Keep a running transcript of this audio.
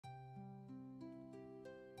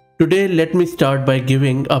Today, let me start by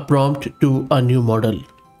giving a prompt to a new model.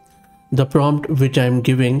 The prompt which I am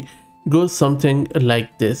giving goes something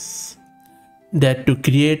like this: that to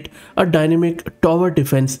create a dynamic tower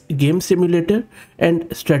defense game simulator and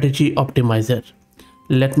strategy optimizer.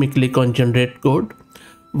 Let me click on generate code.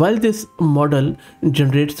 While this model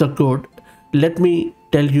generates the code, let me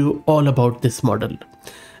tell you all about this model.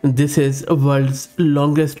 This is the world's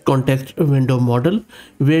longest context window model,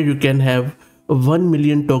 where you can have 1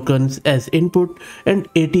 million tokens as input and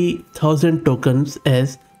 80,000 tokens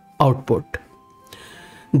as output.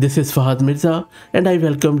 This is Fahad Mirza and I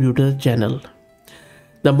welcome you to the channel.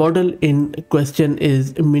 The model in question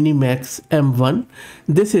is Minimax-M1.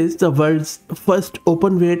 This is the world's first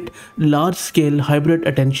open-weight, large-scale hybrid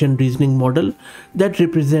attention reasoning model that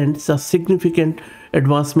represents a significant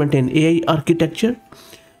advancement in AI architecture.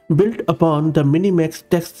 Built upon the Minimax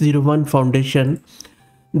Text-01 foundation,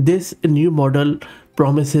 this new model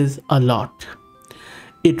promises a lot.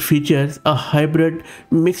 It features a hybrid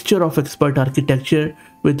mixture of expert architecture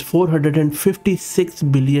with 456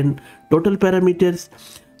 billion total parameters,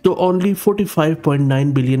 though only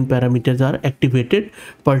 45.9 billion parameters are activated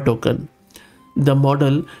per token. The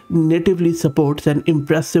model natively supports an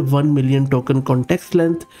impressive 1 million token context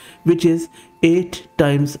length, which is 8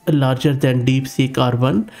 times larger than DeepSeek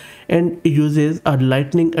R1, and uses a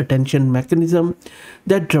lightning attention mechanism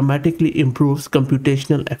that dramatically improves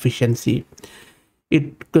computational efficiency.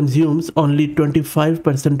 It consumes only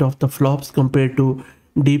 25% of the flops compared to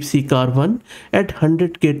DeepSeek R1 at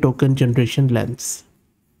 100k token generation lengths.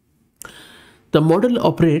 The model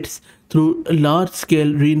operates through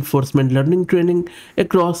large-scale reinforcement learning training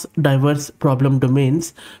across diverse problem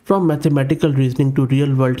domains, from mathematical reasoning to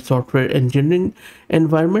real-world software engineering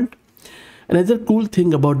environment. Another cool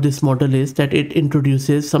thing about this model is that it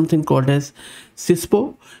introduces something called as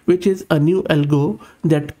CISPO, which is a new algo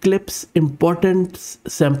that clips important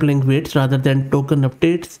sampling weights rather than token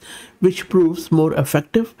updates, which proves more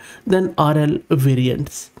effective than RL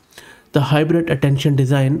variants. The hybrid attention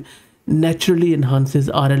design naturally enhances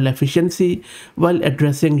RL efficiency while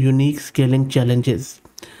addressing unique scaling challenges.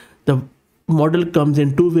 The model comes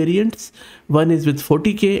in two variants. One is with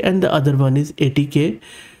 40k and the other one is 80k.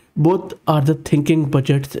 Both are the thinking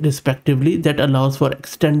budgets respectively that allows for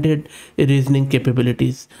extended reasoning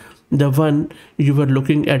capabilities. The one you were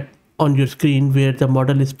looking at on your screen, where the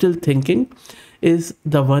model is still thinking, is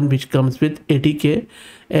the one which comes with 80k.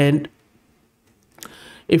 And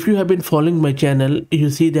if you have been following my channel, you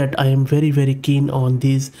see that I am very keen on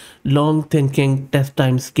these long thinking test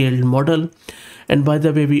time scaled model. And by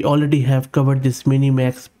the way, we already have covered this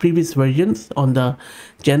Minimax previous versions on the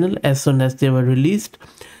channel as soon as they were released.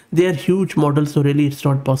 They are huge models, so really it's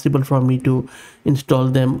not possible for me to install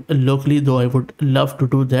them locally, though I would love to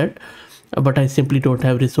do that. But I simply don't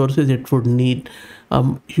have resources. It would need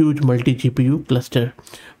a huge multi-GPU cluster.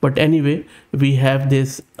 But anyway, we have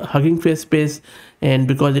this Hugging Face space, and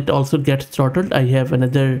because it also gets throttled, I have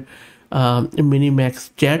another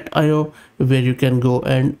Minimax Chat IO where you can go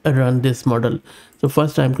and run this model. So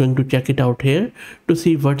first I'm going to check it out here to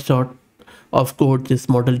see what sort of code this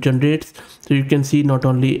model generates. So you can see not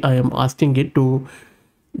only I am asking it to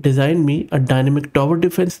design me a dynamic tower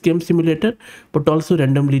defense game simulator, but also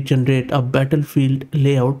randomly generate a battlefield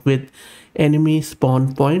layout with enemy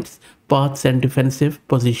spawn points, paths and defensive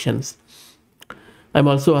positions. I'm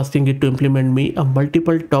also asking it to implement me a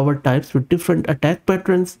multiple tower types with different attack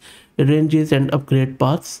patterns, ranges and upgrade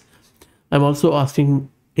paths. I'm also asking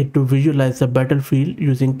it to visualize the battlefield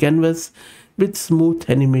using canvas with smooth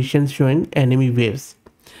animations showing enemy waves.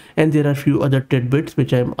 And there are a few other tidbits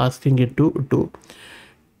which I'm asking it to do.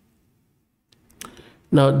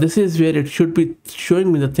 Now this is where it should be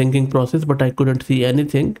showing me the thinking process, but I couldn't see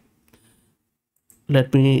anything.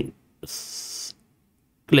 Let me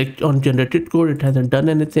click on generated code. It hasn't done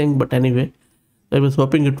anything, but anyway, I was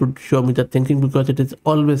hoping it would show me the thinking because it is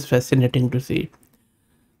always fascinating to see.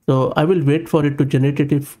 So I will wait for it to generate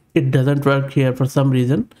it. If it doesn't work here for some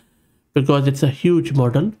reason, because it's a huge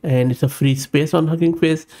model and it's a free space on Hugging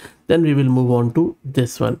Face, then we will move on to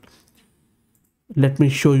this one. Let me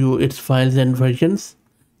show you its files and versions.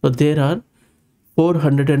 So there are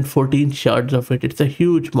 414 shards of it. It's a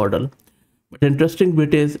huge model. But interesting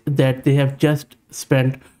bit is that they have just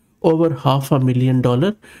spent over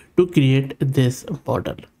 $500,000 to create this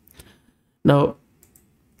model. Now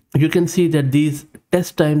you can see that these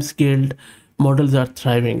test time scaled models are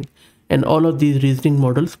thriving, and all of these reasoning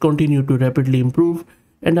models continue to rapidly improve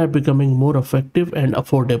and are becoming more effective and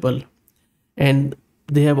affordable. And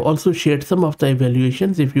they have also shared some of the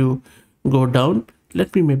evaluations. If you go down,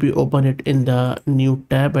 let me maybe open it in the new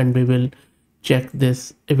tab and we will check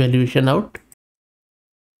this evaluation out.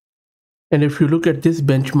 And if you look at this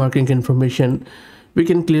benchmarking information, we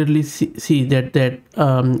can clearly see that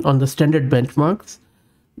on the standard benchmarks,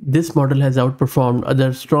 this model has outperformed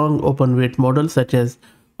other strong open weight models such as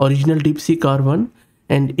original DeepSeek R1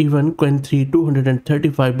 and even Qwen 3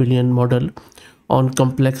 235 billion model on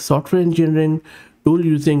complex software engineering, tool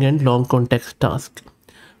using and long context tasks.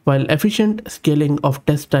 While efficient scaling of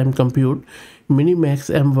test time compute,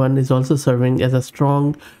 Minimax-M1 is also serving as a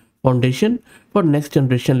strong foundation for next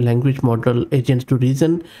generation language model agents to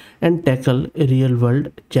reason and tackle real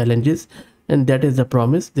world challenges, and that is the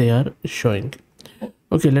promise they are showing.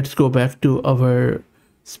 Okay, let's go back to our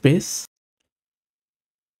space.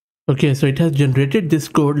 Okay, so it has generated this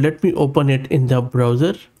code. Let me open it in the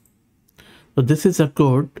browser. So this is a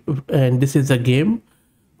code and this is a game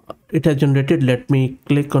it has generated. Let me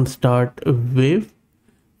click on start wave,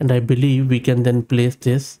 and I believe we can then place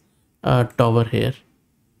this tower here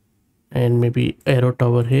and maybe arrow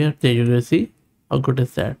tower here. There you go. See how good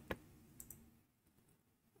is that?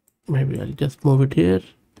 Maybe I'll just move it here.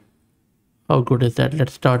 How good is that?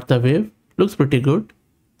 Let's start the wave. Looks pretty good.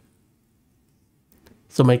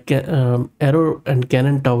 So my arrow and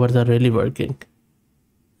cannon towers are really working.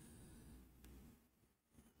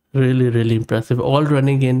 Really impressive. All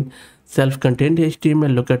running in self-contained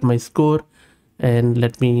HTML. Look at my score, and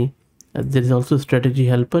let me there is also strategy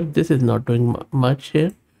helper. This is not doing much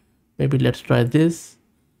here. Maybe let's try this.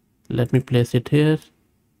 Let me place it here.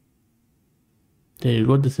 There you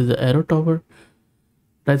go. This is the arrow tower.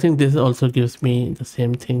 I think this also gives me the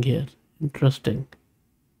same thing here. Interesting.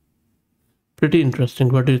 Pretty interesting.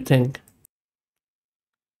 What do you think?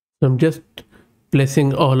 So I'm just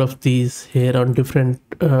placing all of these here on different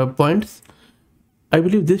points. I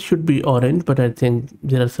believe this should be orange, but I think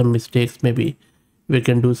there are some mistakes. Maybe we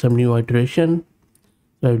can do some new iteration.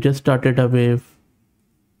 So I've just started a wave.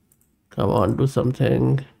 Come on, do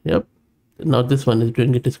something. Yep. Now this one is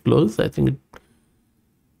doing it is close. I think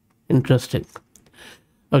interesting.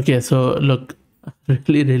 Okay, so look,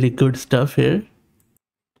 really good stuff here.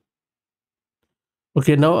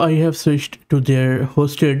 Okay, now I have switched to their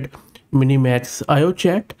hosted Minimax IO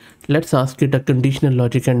chat. Let's ask it a conditional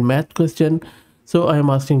logic and math question. So I am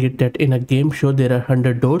asking it that in a game show there are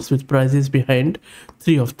 100 doors with prizes behind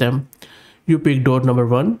 3 of them. You pick door number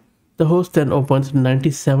 1. The host then opens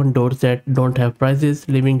 97 doors that don't have prizes,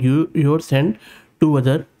 leaving yours and 2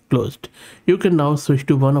 other closed. You can now switch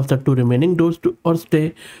to one of the 2 remaining doors or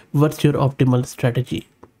stay. What's your optimal strategy?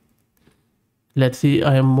 Let's see.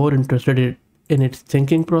 I am more interested in its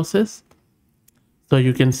thinking process. So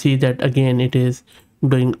you can see that again it is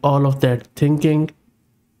doing all of that thinking.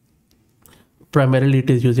 Primarily it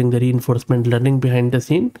is using the reinforcement learning behind the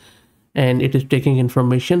scene, and it is taking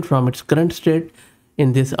information from its current state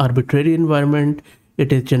in this arbitrary environment.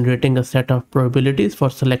 It is generating a set of probabilities for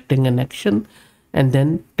selecting an action and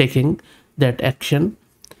then taking that action.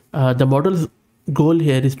 The model's goal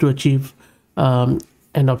here is to achieve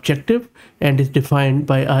an objective and is defined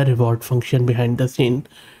by a reward function behind the scene.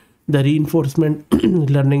 The reinforcement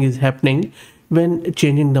learning is happening when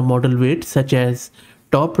changing the model weight, such as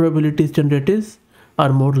top probabilities generators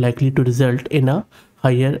are more likely to result in a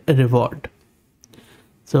higher reward.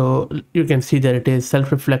 So you can see that it is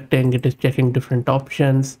self-reflecting, it is checking different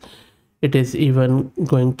options, it is even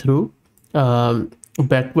going through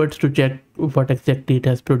backwards to check what exactly it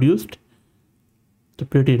has produced. So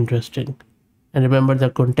pretty interesting. And remember, the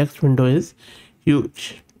context window is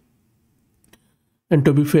huge. And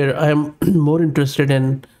to be fair, I am more interested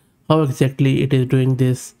in how exactly it is doing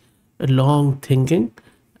this long thinking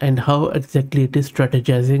and how exactly it is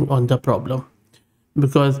strategizing on the problem.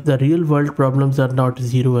 Because the real world problems are not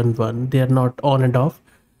 0 and 1. They are not on and off.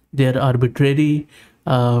 They are arbitrary.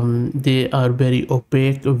 They are very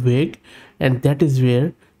opaque, vague. And that is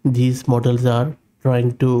where these models are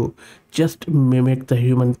trying to just mimic the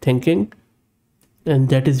human thinking. And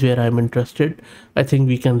that is where I'm interested. I think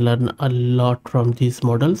we can learn a lot from these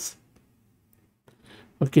models.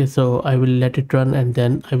 Okay, so I will let it run and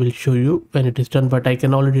then I will show you when it is done. But I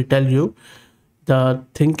can already tell you the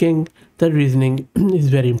thinking, the reasoning is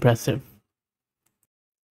very impressive.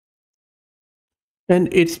 And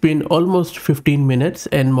it's been almost 15 minutes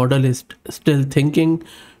and model is still thinking,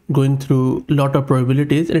 going through a lot of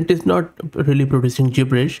probabilities, and it is not really producing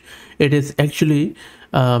gibberish. It is actually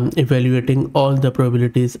evaluating all the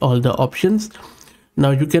probabilities, all the options.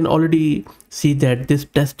 Now you can already see that this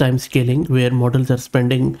test time scaling, where models are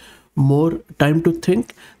spending more time to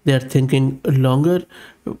think, they are thinking longer,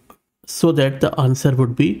 so that the answer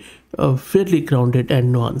would be fairly grounded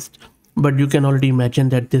and nuanced. But you can already imagine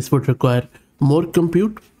that this would require more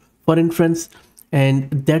compute for inference. And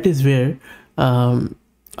that is where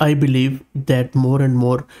I believe that more and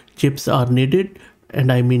more chips are needed,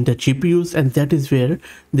 and I mean the GPUs, and that is where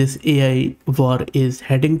this AI war is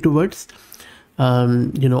heading towards.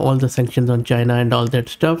 All the sanctions on China and all that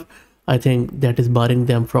stuff, I think that is barring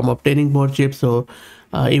them from obtaining more chips. So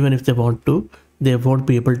even if they want to, they won't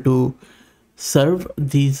be able to serve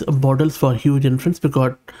these models for huge inference,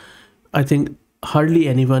 because I think hardly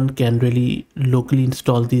anyone can really locally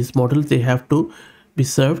install these models. They have to be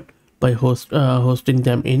served by hosting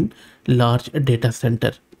them in large data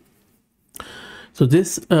center. So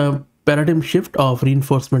this paradigm shift of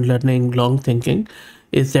reinforcement learning, long thinking,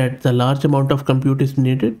 is that the large amount of compute is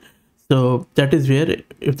needed. So that is where,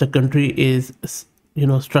 if the country is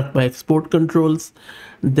struck by export controls,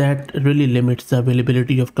 that really limits the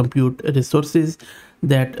availability of compute resources,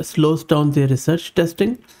 that slows down their research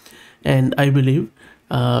testing. And I believe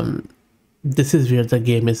this is where the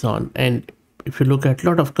game is on. And if you look at a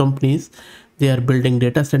lot of companies, they are building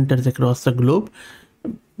data centers across the globe,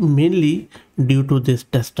 mainly due to this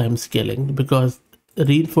test time scaling, because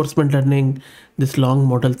reinforcement learning, this long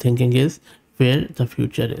model thinking, is where the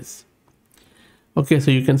future is. Okay,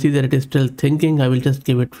 so you can see that it is still thinking. I will just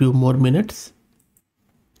give it few more minutes.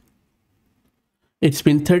 It's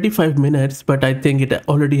been 35 minutes, but I think it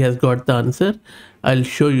already has got the answer. I'll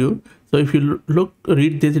show you. So if you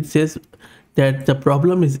read this, it says that the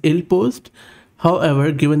problem is ill-posed.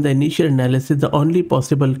 However, given the initial analysis, the only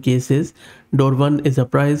possible case is door 1 is a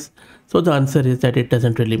price. So the answer is that it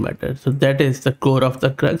doesn't really matter. So that is the core of the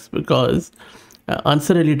crux, because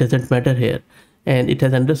answer really doesn't matter here. And it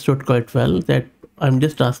has understood quite well that I'm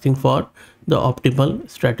just asking for the optimal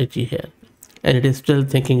strategy here. And it is still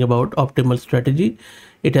thinking about optimal strategy.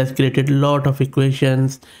 It has created a lot of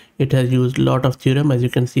equations. It has used a lot of theorem. As you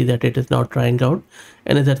can see that it is now trying out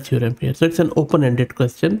another theorem here. So it's an open-ended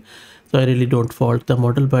question. So I really don't fault the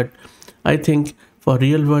model, but I think for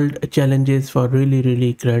real world challenges, for really,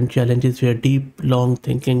 really grand challenges where deep, long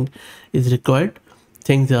thinking is required,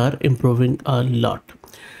 things are improving a lot.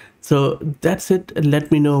 So that's it.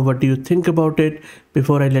 Let me know what do you think about it.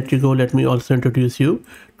 Before I let you go, let me also introduce you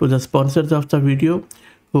to the sponsors of the video,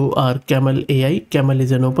 who are Camel AI. Camel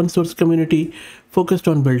is an open source community focused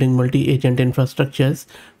on building multi-agent infrastructures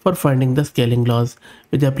for finding the scaling laws,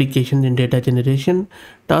 with applications in data generation,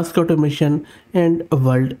 task automation, and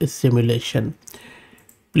world simulation.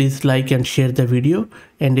 Please like and share the video,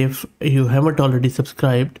 and if you haven't already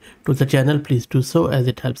subscribed to the channel, please do so, as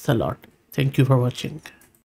it helps a lot. Thank you for watching.